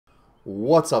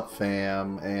What's up,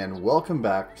 fam, and welcome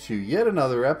back to yet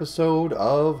another episode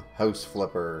of House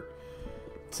Flipper.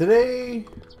 Today,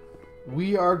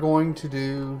 we are going to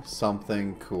do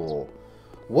something cool.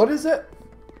 What is it?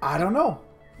 I don't know.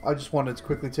 I just wanted to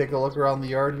quickly take a look around the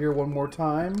yard here one more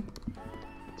time.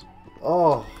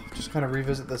 Oh, just kind of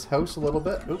revisit this house a little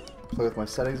bit. Oop, play with my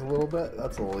settings a little bit.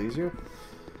 That's a little easier.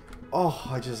 Oh,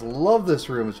 I just love this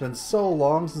room. It's been so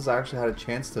long since I actually had a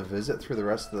chance to visit through the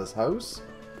rest of this house.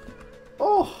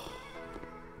 Oh,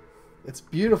 it's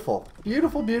beautiful.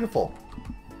 Beautiful, beautiful.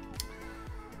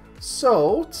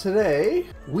 So, today,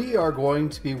 we are going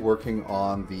to be working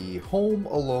on the Home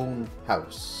Alone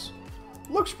house.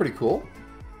 Looks pretty cool.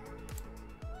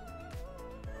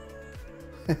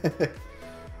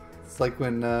 It's like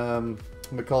when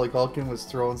Macaulay Culkin was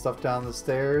throwing stuff down the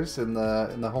stairs in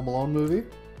the Home Alone movie.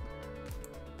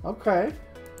 Okay.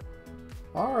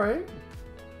 Alright.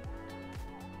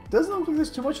 Doesn't look like there's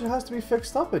too much that has to be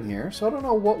fixed up in here, so I don't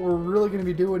know what we're really going to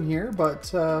be doing here, but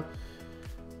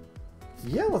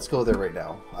yeah, let's go there right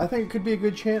now. I think it could be a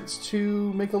good chance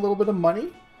to make a little bit of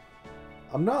money.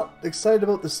 I'm not excited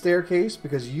about the staircase,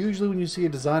 because usually when you see a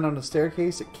design on a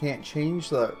staircase, it can't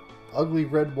change. The ugly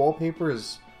red wallpaper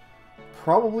is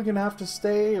probably going to have to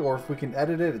stay, or if we can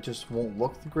edit it, it just won't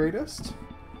look the greatest.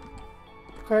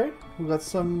 Okay, we got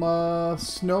some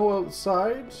snow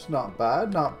outside. Not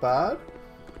bad, not bad.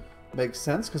 Makes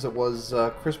sense, because it was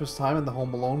Christmas time in the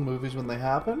Home Alone movies when they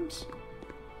happened.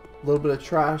 A little bit of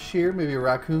trash here. Maybe a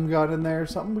raccoon got in there or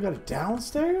something. We got it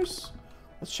downstairs?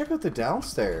 Let's check out the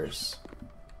downstairs.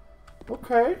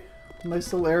 Okay.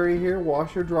 Nice little area here.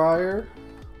 Washer, dryer.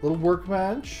 Little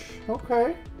workbench.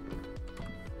 Okay.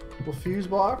 Little fuse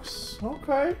box.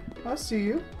 Okay. I see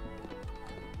you.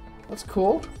 That's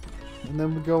cool. And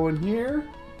then we go in here.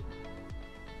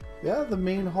 Yeah, the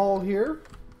main hall here.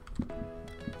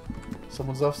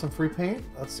 Someone's left some free paint.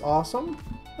 That's awesome.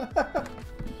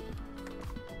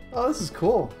 Oh, this is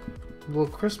cool. A little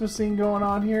Christmas scene going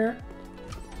on here.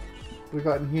 What we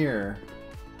got in here?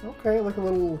 Okay, like a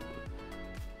little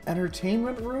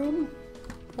entertainment room.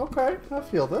 Okay, I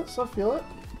feel this. I feel it.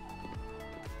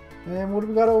 And what do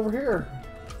we got over here?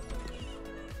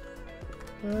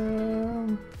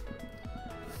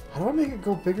 How do I make it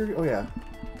go bigger? Oh yeah,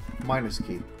 minus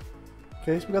key.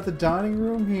 Okay, so we got the dining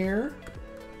room here.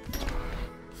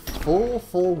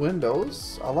 Full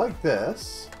windows. I like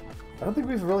this. I don't think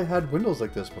we've really had windows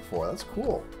like this before. That's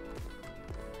cool.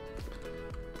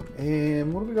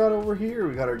 And what do we got over here?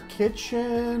 We got our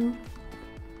kitchen.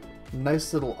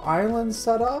 Nice little island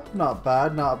set up. Not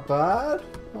bad, not bad.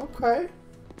 Okay.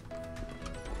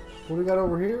 What do we got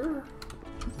over here?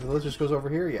 The list just goes over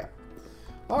here? Yeah.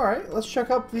 Alright, let's check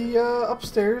up the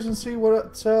upstairs and see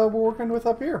what we're working with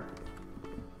up here.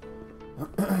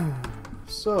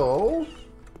 So,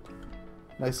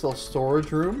 nice little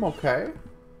storage room, okay.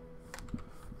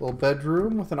 Little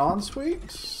bedroom with an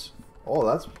ensuite. Oh,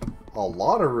 that's a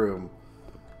lot of room.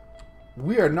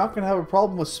 We are not going to have a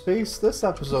problem with space this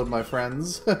episode, my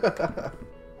friends.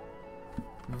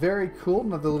 Very cool.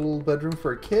 Another little bedroom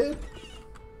for a kid.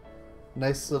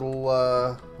 Nice little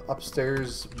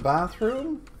upstairs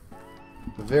bathroom.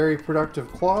 Very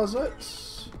productive closet.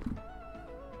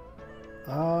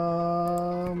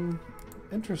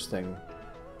 Interesting.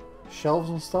 Shelves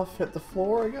and stuff hit the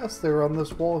floor, I guess. They were on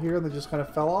this wall here and they just kind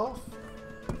of fell off.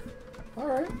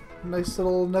 Alright. Nice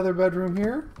little another bedroom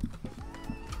here.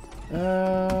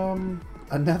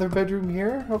 Another bedroom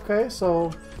here. Okay,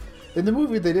 so in the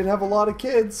movie they did have a lot of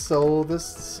kids, so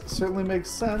this certainly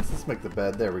makes sense. Let's make the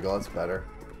bed. There we go. That's better.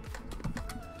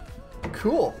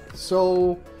 Cool.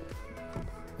 So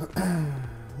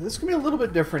this is going to be a little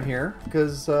bit different here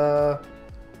because, I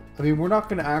mean, we're not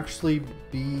going to actually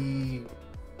be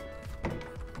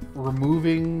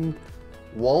removing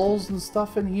walls and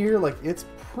stuff in here. Like, it's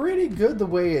pretty good the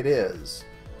way it is.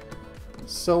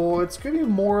 So it's going to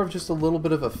be more of just a little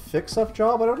bit of a fix-up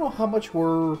job. I don't know how much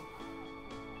we're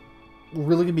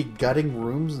really going to be gutting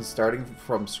rooms and starting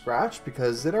from scratch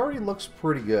because it already looks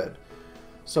pretty good.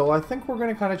 So I think we're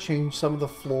going to kind of change some of the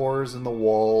floors and the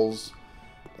walls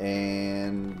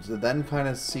and then kind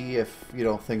of see if, you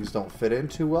know, things don't fit in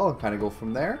too well and kind of go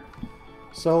from there.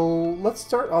 So let's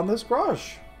start on this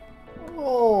garage.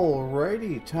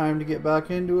 Alrighty, time to get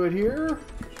back into it here.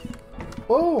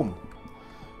 Boom!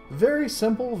 Very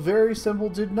simple, very simple.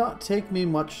 Did not take me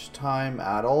much time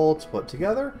at all to put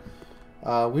together.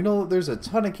 We know that there's a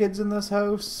ton of kids in this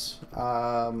house.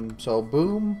 So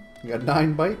boom, we got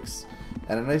 9 bikes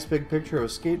and a nice big picture of a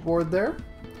skateboard there.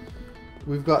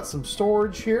 We've got some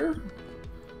storage here.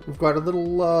 We've got a little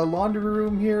laundry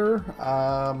room here.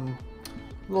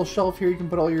 Little shelf here, you can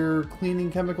put all your cleaning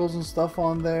chemicals and stuff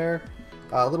on there.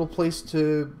 A little place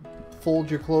to fold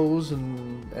your clothes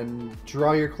and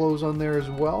dry your clothes on there as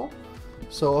well.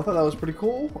 So I thought that was pretty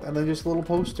cool. And then just a little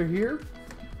poster here.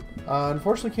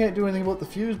 Unfortunately can't do anything about the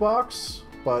fuse box,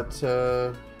 but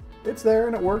it's there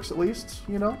and it works at least,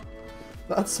 you know.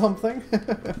 That's something.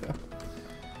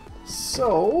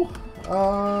 So,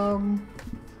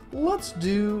 let's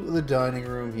do the dining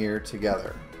room here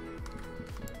together.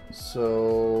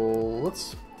 So,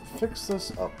 let's fix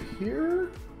this up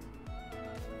here.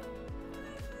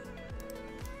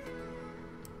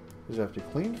 Does it have to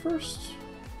clean first?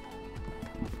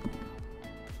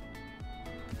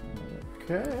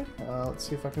 Okay, let's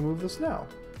see if I can move this now.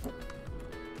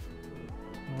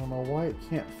 I don't know why it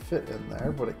can't fit in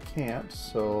there, but it can't,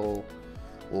 so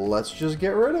let's just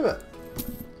get rid of it.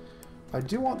 I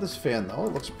do want this fan though,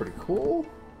 it looks pretty cool.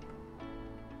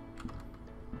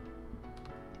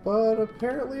 But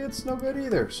apparently it's no good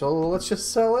either, so let's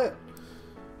just sell it.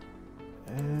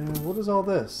 And what is all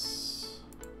this?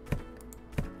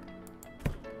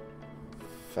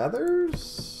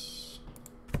 Feathers?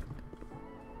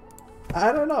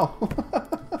 I don't know.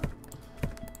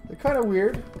 They're kind of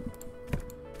weird.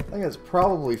 I think it's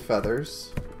probably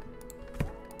feathers.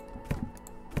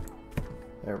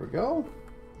 There we go.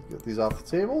 Get these off the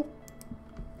table.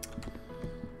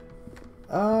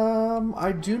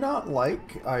 I do not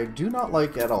like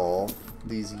at all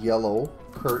these yellow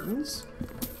curtains.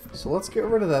 So let's get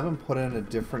rid of them and put in a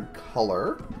different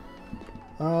color.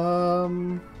 I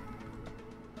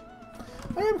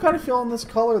am kind of feeling this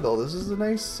color though. This is a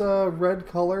nice red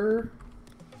color.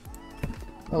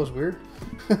 That was weird.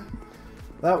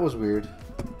 That was weird.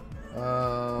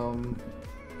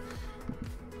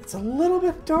 It's a little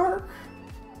bit dark,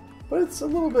 but it's a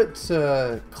little bit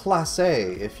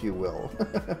classé, if you will.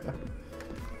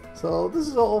 So this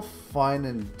is all fine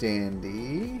and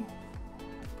dandy.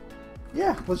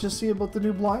 Yeah, let's just see about the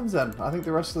new blinds then. I think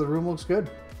the rest of the room looks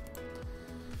good.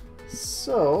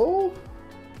 So,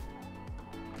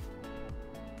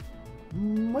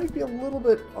 might be a little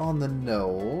bit on the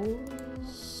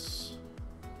nose.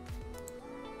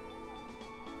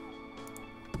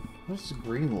 What's the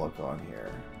green look on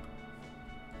here?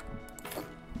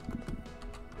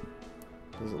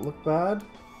 Does it look bad?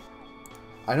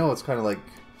 I know it's kind of like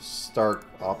stark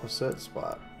opposites,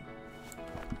 but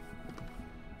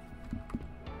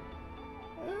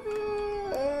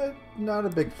not a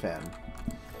big fan.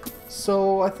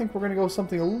 So I think we're going to go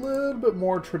something a little bit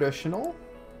more traditional.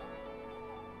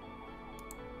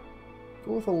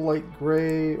 Go with a light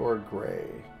gray or gray.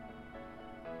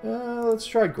 Let's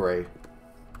try gray.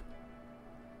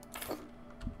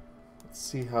 Let's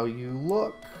see how you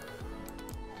look.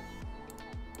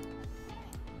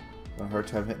 Got a hard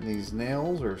time hitting these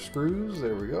nails or screws.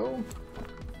 There we go.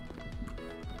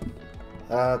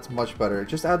 That's much better. It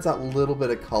just adds that little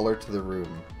bit of color to the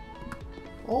room.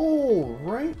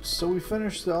 Alright, so we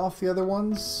finished off the other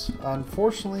ones.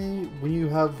 Unfortunately, when you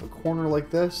have a corner like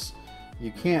this,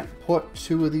 you can't put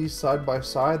two of these side by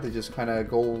side. They just kind of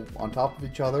go on top of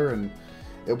each other, and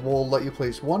it will let you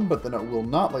place one, but then it will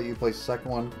not let you place the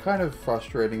second one. Kind of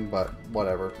frustrating, but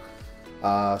whatever.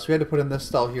 So we had to put in this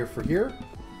style here for here,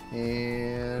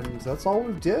 and that's all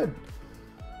we did.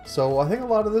 So I think a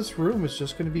lot of this room is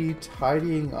just going to be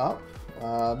tidying up.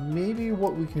 Maybe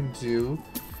what we can do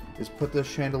is put this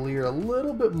chandelier a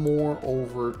little bit more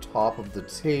over top of the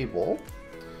table.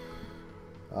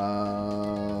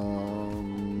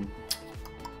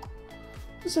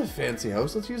 This is a fancy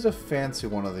house. Let's use a fancy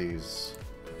one of these.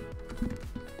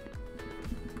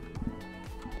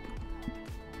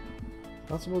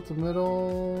 That's about the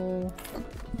middle.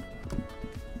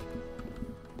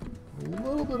 A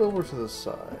little bit over to the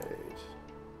side.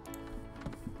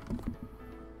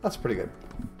 That's pretty good.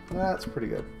 That's pretty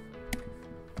good.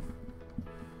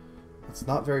 It's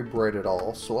not very bright at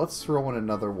all, so let's throw in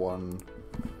another one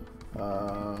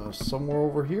somewhere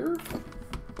over here.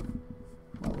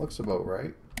 That looks about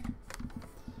right.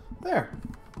 There.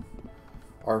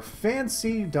 Our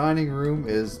fancy dining room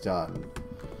is done.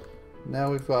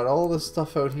 Now we've got all this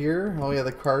stuff out here. Oh yeah,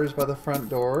 the cars by the front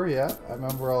door. Yeah, I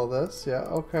remember all this. Yeah,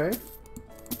 okay.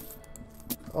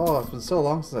 Oh, it's been so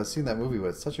long since I've seen that movie, but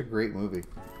it's such a great movie.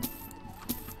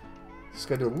 Just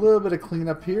gotta do a little bit of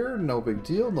cleanup here. No big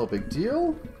deal, no big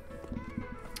deal.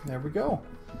 There we go.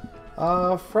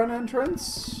 Front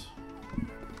entrance.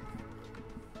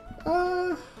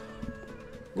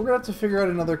 We're gonna have to figure out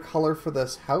another color for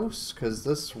this house, because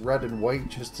this red and white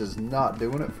just is not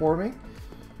doing it for me.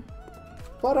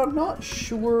 But I'm not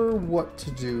sure what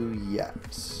to do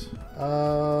yet.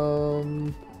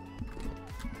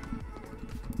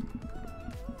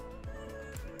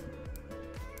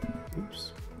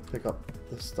 Oops. Pick up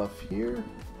this stuff here.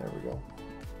 There we go.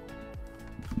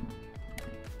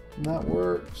 And that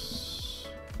works.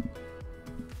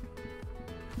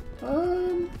 I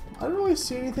don't really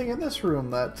see anything in this room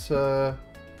that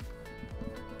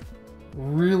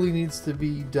really needs to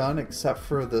be done except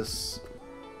for this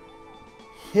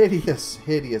hideous,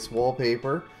 hideous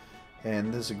wallpaper.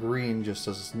 And this green just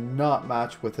does not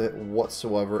match with it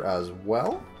whatsoever as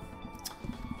well.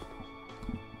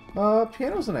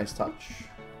 Piano's a nice touch.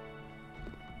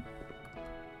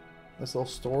 This little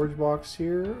storage box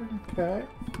here. Okay.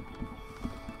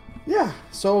 Yeah,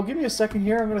 so give me a second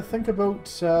here. I'm going to think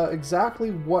about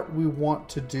exactly what we want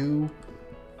to do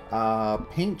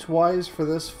paint-wise for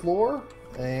this floor.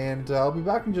 And I'll be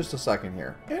back in just a second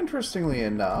here. Interestingly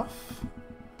enough,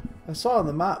 I saw on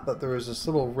the map that there was this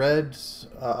little red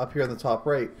up here on the top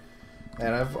right.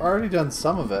 And I've already done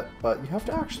some of it, but you have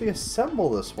to actually assemble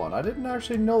this one. I didn't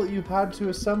actually know that you had to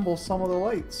assemble some of the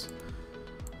lights.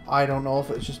 I don't know if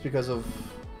it's just because of,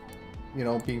 you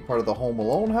know, being part of the Home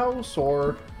Alone house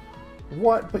or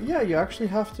what, but yeah, you actually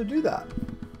have to do that.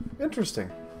 Interesting.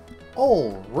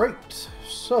 Alright,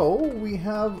 so we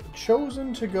have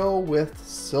chosen to go with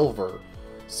silver.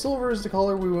 Silver is the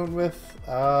color we went with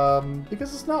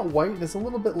because it's not white, it's a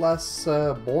little bit less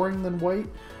boring than white.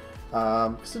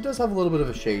 Because it does have a little bit of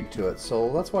a shade to it,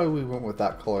 so that's why we went with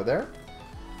that color there.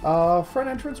 Front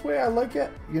entranceway, I like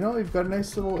it. You know, you've got a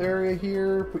nice little area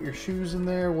here, put your shoes in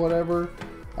there, whatever.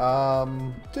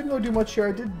 Didn't really do much here.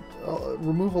 I did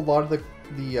remove a lot of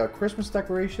the Christmas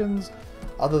decorations,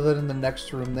 other than in the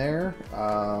next room there.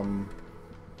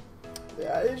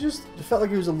 Yeah, it just felt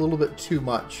like it was a little bit too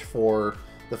much for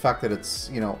the fact that it's,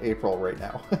 you know, April right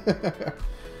now.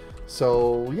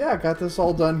 So yeah, got this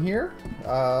all done here.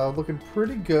 Looking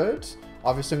pretty good.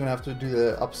 Obviously I'm going to have to do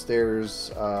the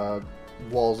upstairs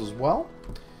walls as well.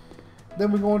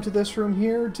 Then we go into this room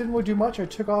here. Didn't really do much. I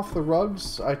took off the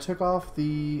rugs. I took off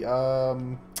the,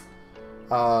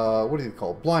 what do you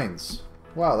call it? Blinds.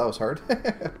 Wow, that was hard.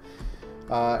 And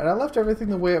I left everything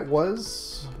the way it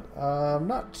was. I'm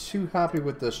not too happy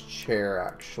with this chair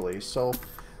actually. So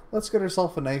let's get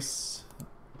ourselves a nice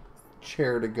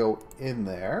chair to go in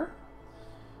there.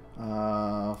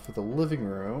 For the living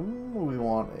room, we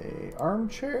want a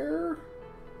armchair.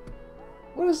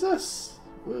 What is this?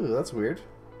 Ooh, that's weird.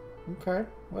 Okay,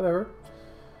 whatever.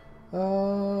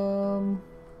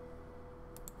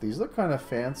 These look kind of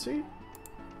fancy.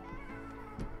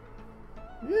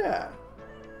 Yeah.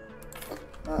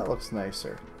 That looks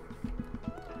nicer.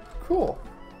 Cool.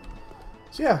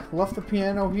 So yeah, left the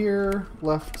piano here,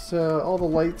 left all the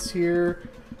lights here.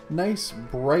 Nice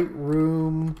bright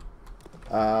room.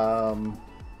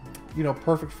 You know,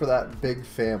 perfect for that big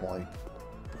family.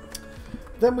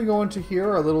 Then we go into here,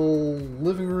 our little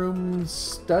living room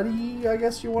study, I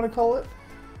guess you want to call it.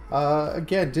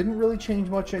 Again, didn't really change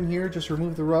much in here, just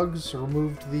removed the rugs,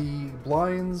 removed the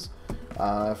blinds,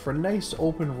 for a nice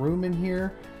open room in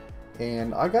here.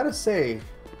 And I gotta say,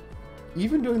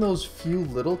 even doing those few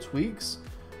little tweaks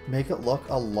make it look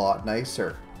a lot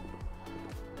nicer.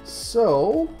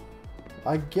 So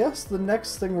I guess the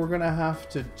next thing we're gonna have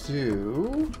to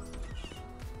do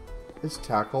is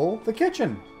tackle the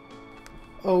kitchen.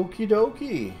 Okie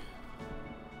dokie.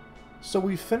 So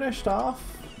we finished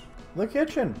off the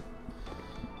kitchen.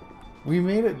 We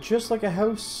made it just like a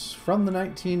house from the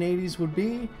 1980s would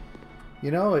be. You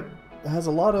know, it has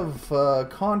a lot of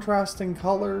contrasting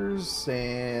colors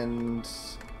and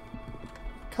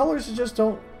colors that just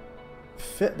don't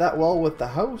fit that well with the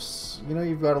house. You know,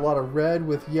 you've got a lot of red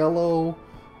with yellow,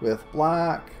 with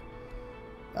black.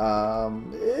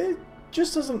 It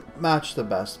just doesn't match the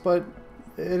best, but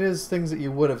it is things that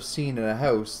you would have seen in a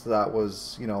house that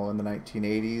was, you know, in the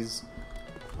 1980s.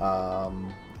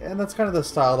 And that's kind of the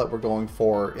style that we're going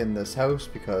for in this house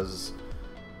because,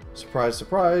 surprise,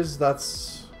 surprise,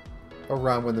 that's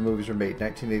around when the movies were made,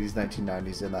 1980s,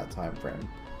 1990s, in that time frame.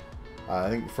 I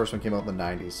think the first one came out in the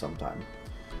 90s sometime.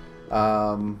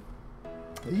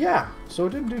 Yeah, so it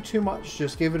didn't do too much,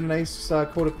 just gave it a nice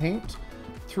coat of paint.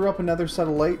 Threw up another set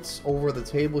of lights over the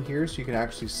table here so you can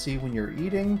actually see when you're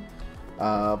eating.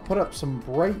 Put up some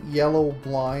bright yellow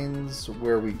blinds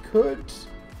where we could.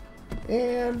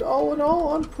 And all in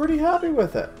all, I'm pretty happy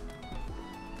with it.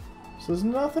 So there's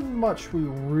nothing much we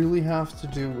really have to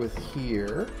do with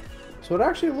here. So it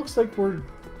actually looks like we're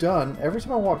done. Every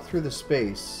time I walk through the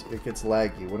space, it gets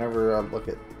laggy. Whenever I look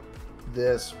at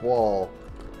this wall,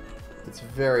 it's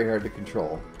very hard to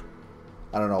control.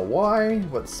 I don't know why,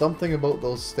 but something about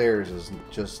those stairs is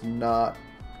just not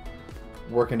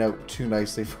working out too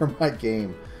nicely for my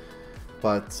game.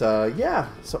 But yeah,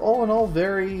 so all in all,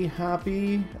 very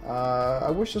happy. I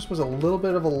wish this was a little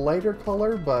bit of a lighter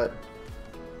color, but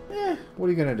what are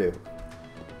you gonna do?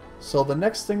 So the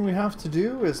next thing we have to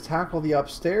do is tackle the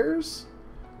upstairs.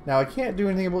 Now I can't do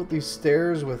anything about these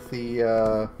stairs with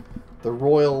the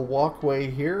royal walkway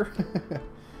here,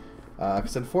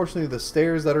 because unfortunately the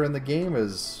stairs that are in the game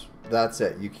that's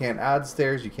it. You can't add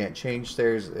stairs, you can't change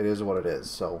stairs. It is what it is.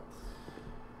 So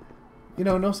you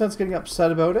know, no sense getting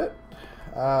upset about it.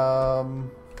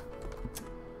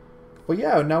 But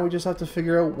yeah, now we just have to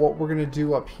figure out what we're gonna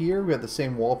do up here. We have the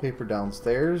same wallpaper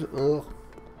downstairs. Ugh.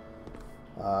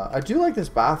 I do like this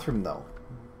bathroom though.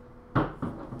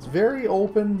 It's very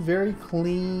open, very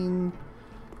clean.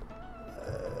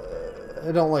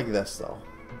 I don't like this though.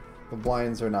 The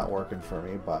blinds are not working for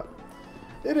me, but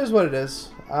it is what it is.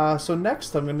 So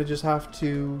next I'm gonna just have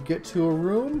to get to a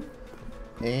room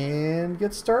and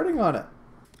get starting on it.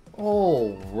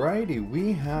 Alrighty,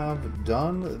 we have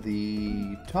done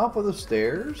the top of the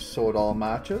stairs, so it all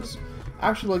matches. I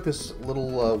actually like this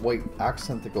little white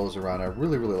accent that goes around. I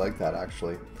really like that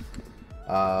actually.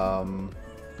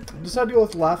 Decided to go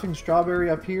with Laughing Strawberry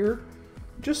up here,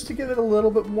 just to give it a little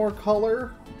bit more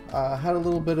color. Had a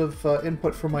little bit of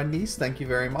input from my niece, thank you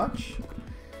very much.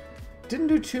 Didn't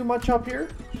do too much up here.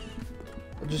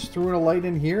 I just threw in a light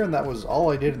in here, and that was all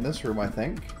I did in this room, I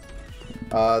think.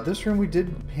 This room we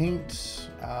did paint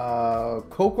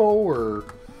cocoa or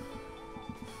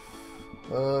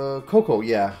cocoa,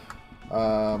 yeah.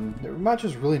 It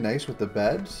matches really nice with the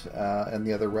bed and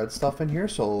the other red stuff in here,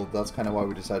 so that's kind of why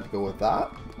we decided to go with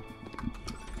that.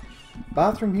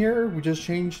 Bathroom here, we just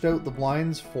changed out the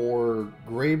blinds for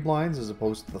gray blinds as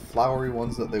opposed to the flowery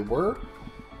ones that they were.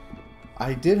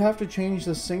 I did have to change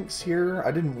the sinks here.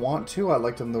 I didn't want to. I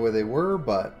liked them the way they were,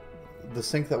 but the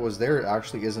sink that was there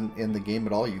actually isn't in the game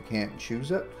at all. You can't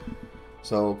choose it.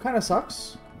 So, kind of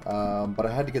sucks. But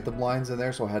I had to get the blinds in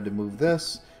there, so I had to move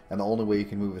this. And the only way you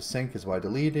can move a sink is by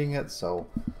deleting it. So,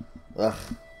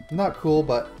 not cool,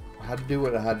 but I had to do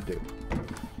what I had to do.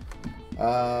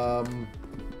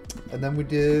 And then we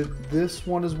did this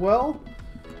one as well.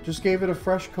 Just gave it a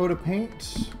fresh coat of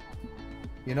paint.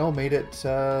 You know, made it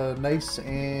nice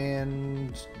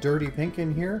and dirty pink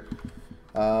in here.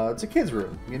 It's a kid's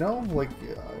room, you know? Like,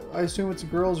 I assume it's a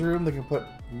girl's room. They can put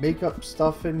makeup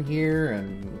stuff in here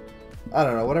and, I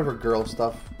don't know, whatever girl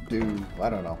stuff do. I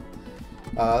don't know.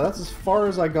 That's as far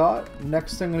as I got.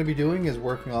 Next thing I'm going to be doing is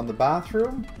working on the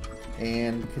bathroom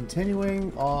and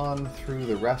continuing on through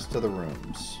the rest of the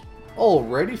rooms.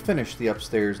 Already finished the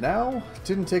upstairs now.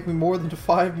 Didn't take me more than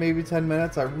 5, maybe 10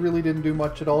 minutes. I really didn't do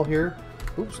much at all here.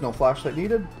 Oops, no flashlight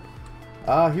needed.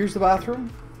 Here's the bathroom.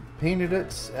 Painted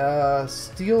it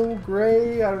steel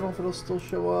gray. I don't know if it'll still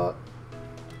show up.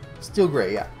 Steel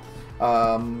gray, yeah.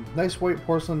 Nice white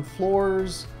porcelain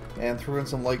floors and threw in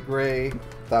some light gray.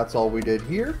 That's all we did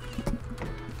here.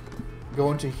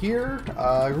 Go into here.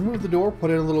 Remove the door.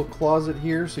 Put in a little closet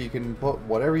here so you can put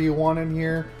whatever you want in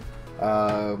here.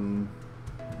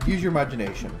 Use your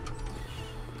imagination.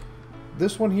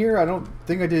 This one here, I don't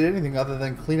think I did anything other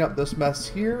than clean up this mess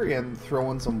here and throw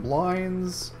in some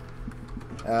blinds.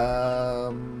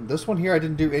 This one here I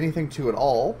didn't do anything to at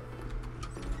all.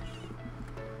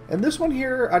 And this one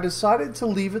here, I decided to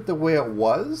leave it the way it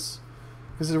was.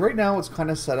 Because right now it's kind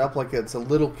of set up like it's a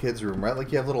little kid's room, right?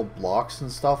 Like you have little blocks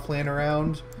and stuff laying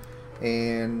around.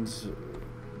 And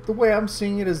the way I'm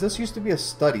seeing it is this used to be a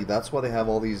study. That's why they have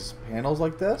all these panels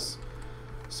like this.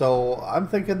 So I'm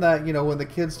thinking that, you know, when the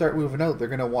kids start moving out, they're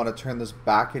going to want to turn this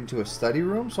back into a study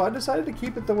room. So I decided to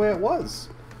keep it the way it was.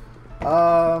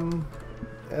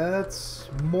 That's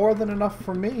more than enough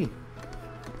for me.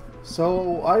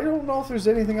 So I don't know if there's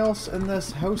anything else in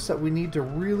this house that we need to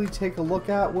really take a look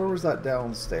at. Where was that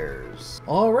downstairs?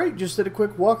 Alright, just did a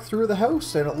quick walk through the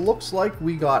house and it looks like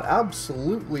we got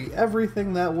absolutely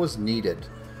everything that was needed.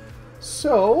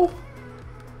 So,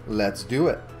 let's do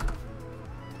it.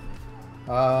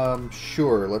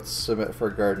 Sure, let's submit for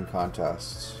a garden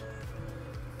contest.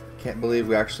 Can't believe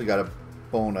we actually got a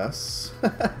bonus.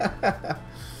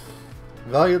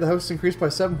 Value of the house increased by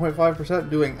 7.5%,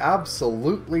 doing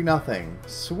absolutely nothing.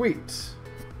 Sweet.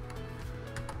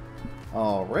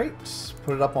 Alright,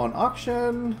 put it up on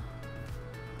auction.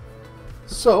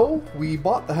 So, we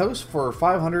bought the house for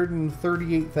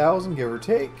 $538,000, give or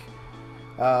take.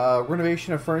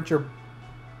 Renovation of furniture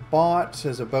bought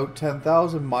is about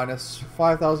 $10,000 minus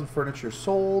 $5,000 furniture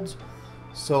sold.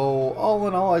 So, all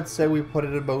in all, I'd say we put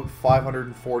it at about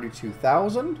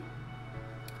 $542,000.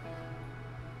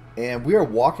 And we are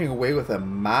walking away with a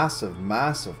massive,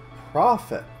 massive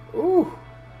profit. Ooh.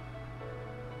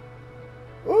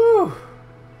 Ooh.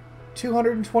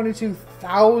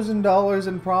 $222,000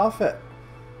 in profit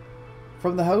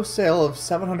from the house sale of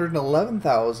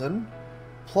 $711,000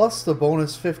 plus the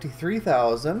bonus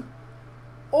 $53,000.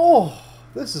 Oh,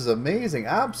 this is amazing.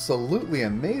 Absolutely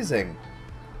amazing.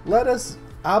 Let us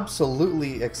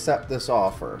absolutely accept this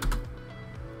offer.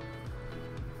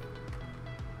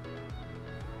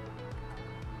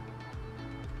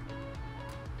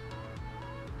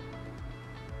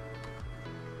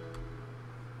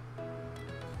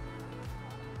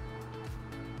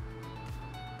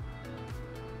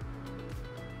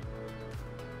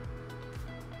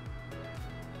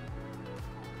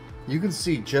 You can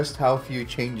see just how few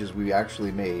changes we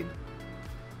actually made.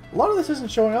 A lot of this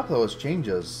isn't showing up though as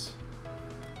changes.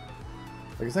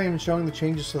 Like it's not even showing the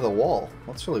changes to the wall.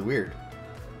 That's really weird.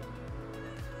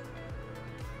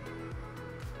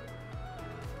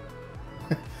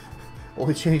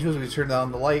 Only change was we turned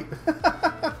on the light.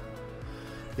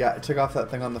 Yeah, I took off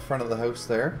that thing on the front of the house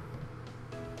there.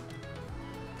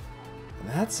 And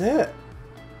that's it.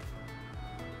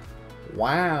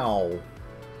 Wow.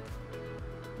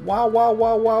 Wow, wow,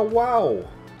 wow, wow, wow.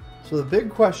 So the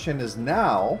big question is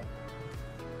now,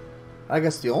 I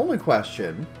guess the only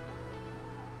question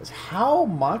is how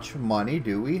much money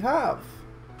do we have?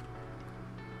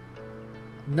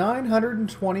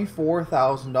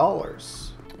 $924,000.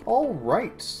 All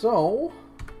right, so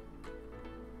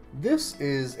this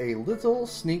is a little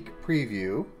sneak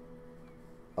preview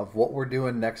of what we're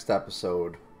doing next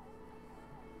episode.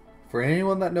 For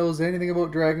anyone that knows anything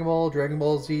about Dragon Ball, Dragon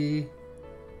Ball Z,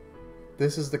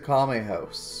 this is the Kame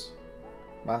house.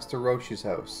 Master Roshi's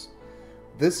house.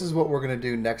 This is what we're going to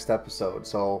do next episode.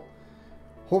 So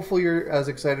hopefully you're as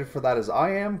excited for that as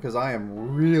I am, because I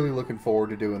am really looking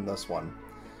forward to doing this one.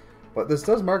 But this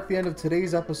does mark the end of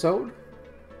today's episode.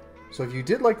 So if you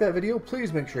did like that video,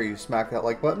 please make sure you smack that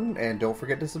like button and don't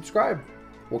forget to subscribe.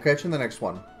 We'll catch you in the next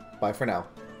one. Bye for now.